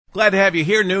Glad to have you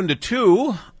here, noon to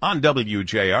 2 on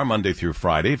WJR, Monday through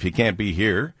Friday. If you can't be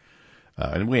here,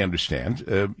 and we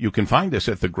understand, you can find us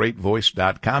at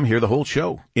thegreatvoice.com. Hear the whole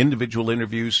show, individual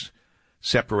interviews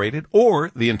separated,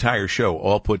 or the entire show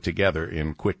all put together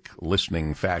in quick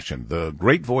listening fashion.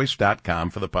 Thegreatvoice.com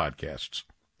for the podcasts.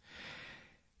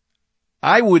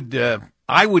 I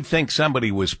would think somebody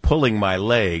was pulling my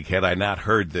leg had I not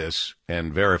heard this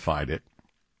and verified it.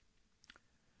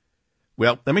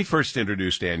 Well, let me first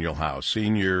introduce Daniel Howes,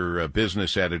 senior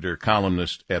business editor,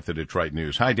 columnist at the Detroit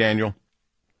News. Hi, Daniel.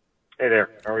 Hey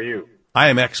there. How are you? I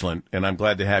am excellent, and I'm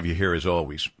glad to have you here as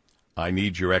always. I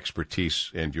need your expertise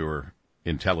and your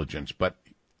intelligence, but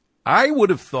I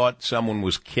would have thought someone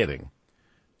was kidding.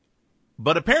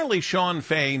 But apparently Sean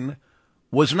Fain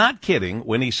was not kidding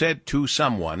when he said to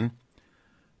someone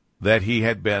that he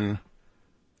had been,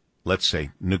 let's say,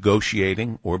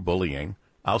 negotiating or bullying.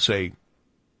 I'll say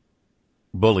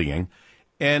bullying,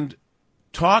 and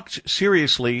talked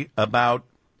seriously about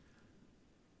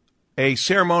a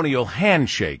ceremonial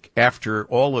handshake after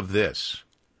all of this.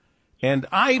 And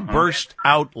I burst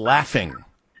out laughing.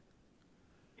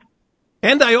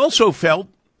 And I also felt,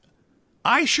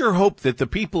 I sure hope that the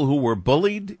people who were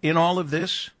bullied in all of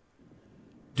this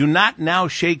do not now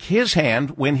shake his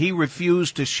hand when he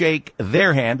refused to shake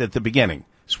their hand at the beginning.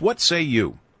 So what say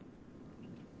you?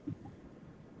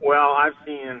 Well, I've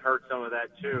seen and heard some of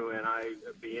that too, and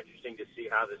it'd be interesting to see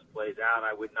how this plays out.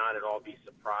 I would not at all be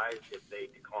surprised if they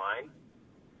decline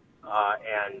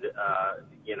and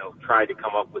try to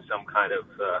come up with some kind of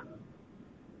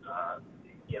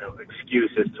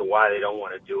excuse as to why they don't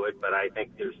want to do it. But I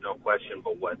think there's no question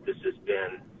but what this has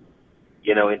been.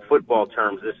 In football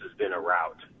terms, this has been a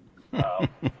rout.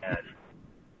 And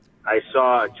I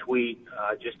saw a tweet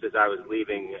just as I was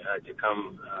leaving to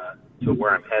come to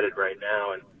where I'm headed right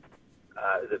now, and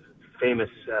the famous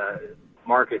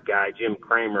market guy, Jim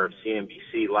Cramer of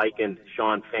CNBC, likened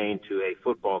Sean Fain to a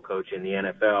football coach in the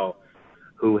NFL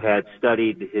who had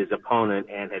studied his opponent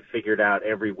and had figured out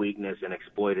every weakness and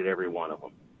exploited every one of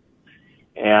them.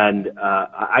 And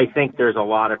I think there's a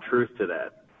lot of truth to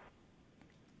that.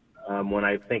 When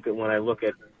I look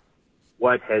at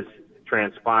what has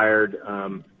transpired,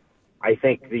 I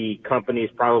think the companies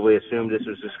probably assumed this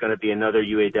was just going to be another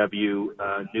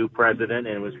UAW new president,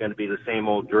 and it was going to be the same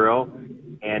old drill,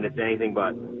 and it's anything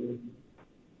but.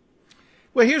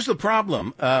 Well, here's the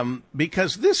problem,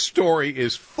 because this story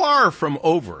is far from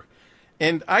over,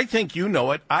 and I think you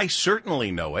know it, I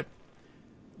certainly know it,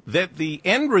 that the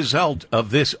end result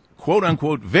of this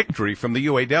quote-unquote victory from the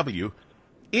UAW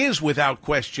is without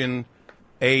question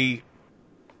a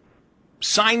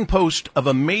signpost of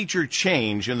a major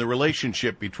change in the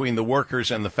relationship between the workers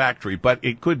and the factory, but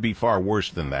it could be far worse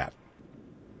than that.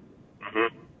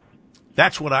 Mm-hmm.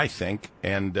 That's what I think,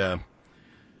 and,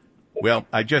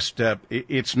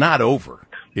 it's not over.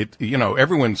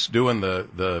 Everyone's doing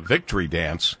the victory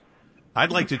dance.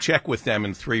 I'd like to check with them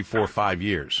in 3, 4, 5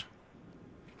 years.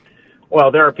 Well,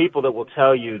 there are people that will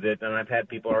tell you that, and I've had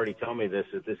people already tell me this,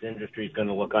 that this industry is going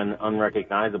to look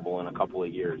unrecognizable in a couple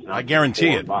of years. I guarantee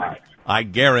it. I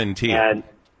guarantee it.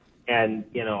 And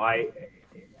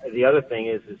the other thing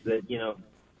is that,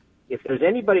 if there's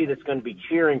anybody that's going to be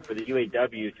cheering for the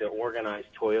UAW to organize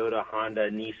Toyota, Honda,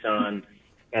 Nissan,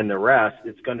 and the rest,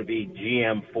 it's going to be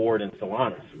GM, Ford, and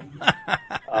Stellantis.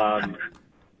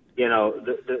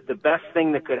 The best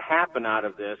thing that could happen out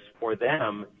of this for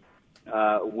them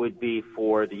would be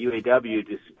for the UAW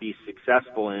to be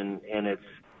successful in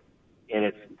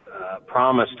its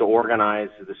promise to organize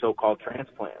the so-called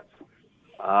transplants.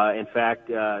 In fact,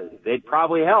 they'd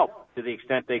probably help to the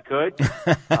extent they could,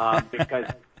 because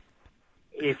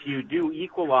if you do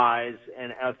equalize,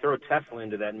 and I'll throw Tesla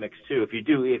into that mix too, if you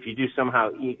do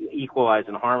somehow equalize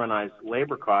and harmonize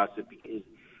labor costs,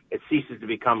 it ceases to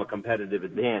become a competitive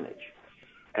advantage.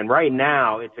 And right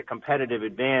now, it's a competitive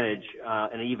advantage,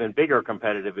 an even bigger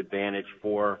competitive advantage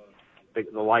for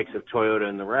the likes of Toyota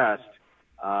and the rest.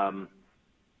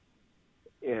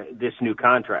 This new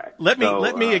contract. Let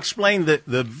me explain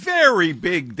the very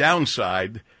big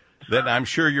downside that I'm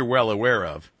sure you're well aware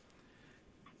of.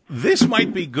 This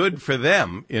might be good for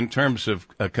them in terms of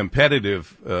a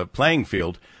competitive playing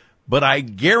field, but I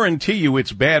guarantee you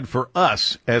it's bad for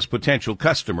us as potential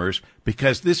customers,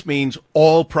 because this means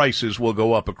all prices will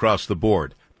go up across the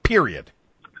board, period.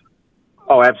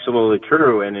 Oh, absolutely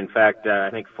true. And in fact, I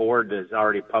think Ford has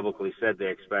already publicly said they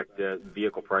expect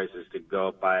vehicle prices to go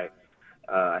up by,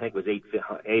 I think it was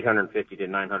 $850 to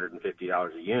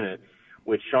 $950 a unit,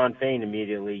 which Sean Fain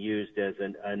immediately used as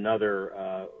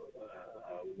another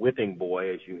whipping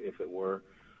boy, if it were,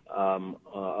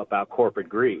 about corporate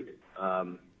greed.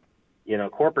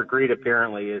 corporate greed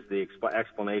apparently is the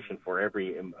explanation for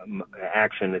every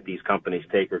action that these companies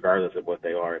take, regardless of what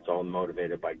they are. It's all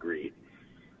motivated by greed.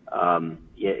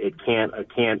 It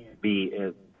can't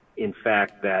be, in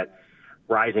fact, that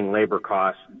rising labor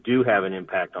costs do have an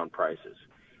impact on prices,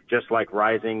 just like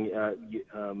rising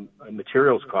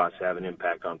materials costs have an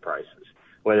impact on prices,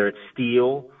 whether it's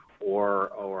steel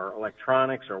or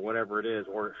electronics or whatever it is,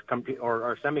 or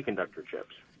semiconductor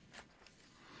chips.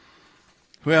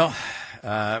 Well,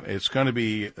 it's going to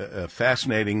be a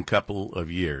fascinating couple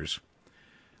of years,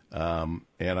 and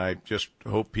I just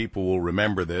hope people will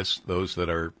remember this, those that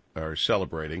are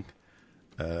celebrating,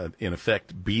 in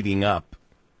effect, beating up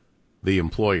the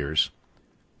employers.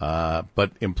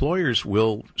 But employers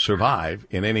will survive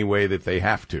in any way that they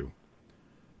have to.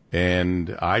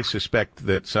 And I suspect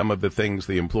that some of the things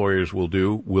the employers will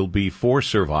do will be for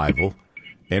survival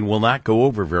and will not go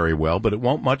over very well, but it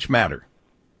won't much matter.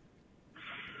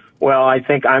 Well, I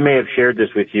think I may have shared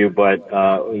this with you, but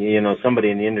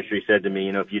somebody in the industry said to me,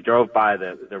 if you drove by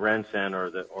the Ren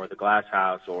Center or the Glass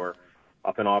House or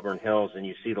up in Auburn Hills and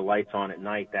you see the lights on at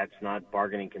night, that's not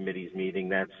bargaining committees meeting.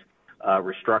 That's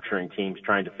restructuring teams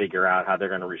trying to figure out how they're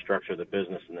going to restructure the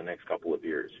business in the next couple of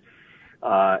years.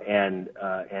 And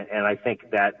I think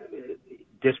that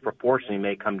disproportionately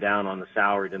may come down on the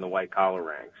salaried and the white collar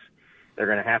ranks. They're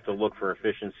going to have to look for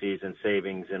efficiencies and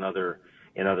savings in other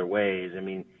ways. I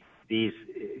mean, these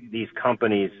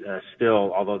companies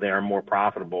still, although they are more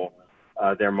profitable,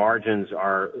 their margins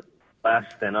are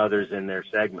less than others in their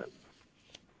segment.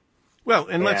 Well,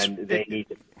 and they need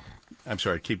to. I'm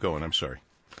sorry. Keep going. I'm sorry.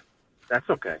 That's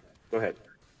okay. Go ahead.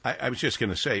 I was just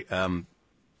going to say,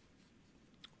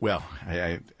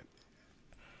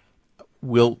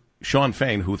 will Sean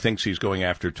Fain, who thinks he's going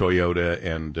after Toyota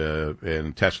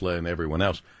and Tesla and everyone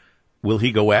else, will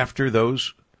he go after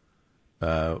those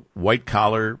white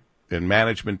collar and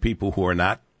management people who are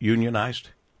not unionized?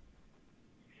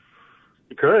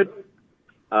 He could.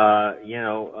 There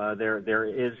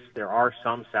are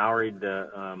some salaried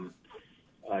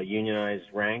unionized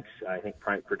ranks. I think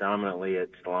predominantly at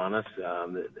Stellantis.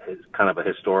 It's kind of a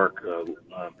historic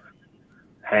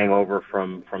hangover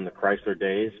from the Chrysler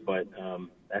days, but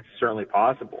that's certainly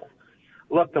possible.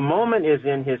 Look, the moment is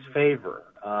in his favor.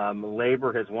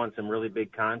 Labor has won some really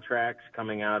big contracts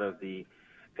coming out of the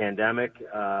pandemic,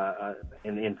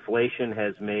 and inflation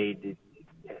has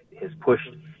pushed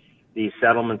these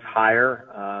settlements higher,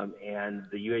 and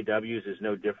the UAWs is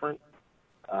no different.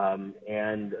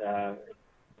 And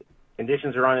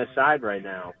conditions are on his side right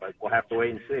now, but we'll have to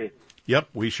wait and see. Yep,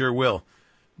 we sure will.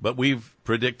 But we've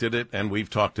predicted it and we've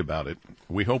talked about it.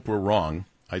 We hope we're wrong.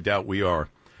 I doubt we are.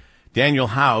 Daniel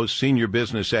Howes, senior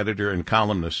business editor and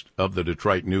columnist of the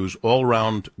Detroit News,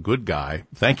 all-round good guy.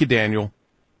 Thank you, Daniel.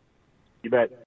 You bet.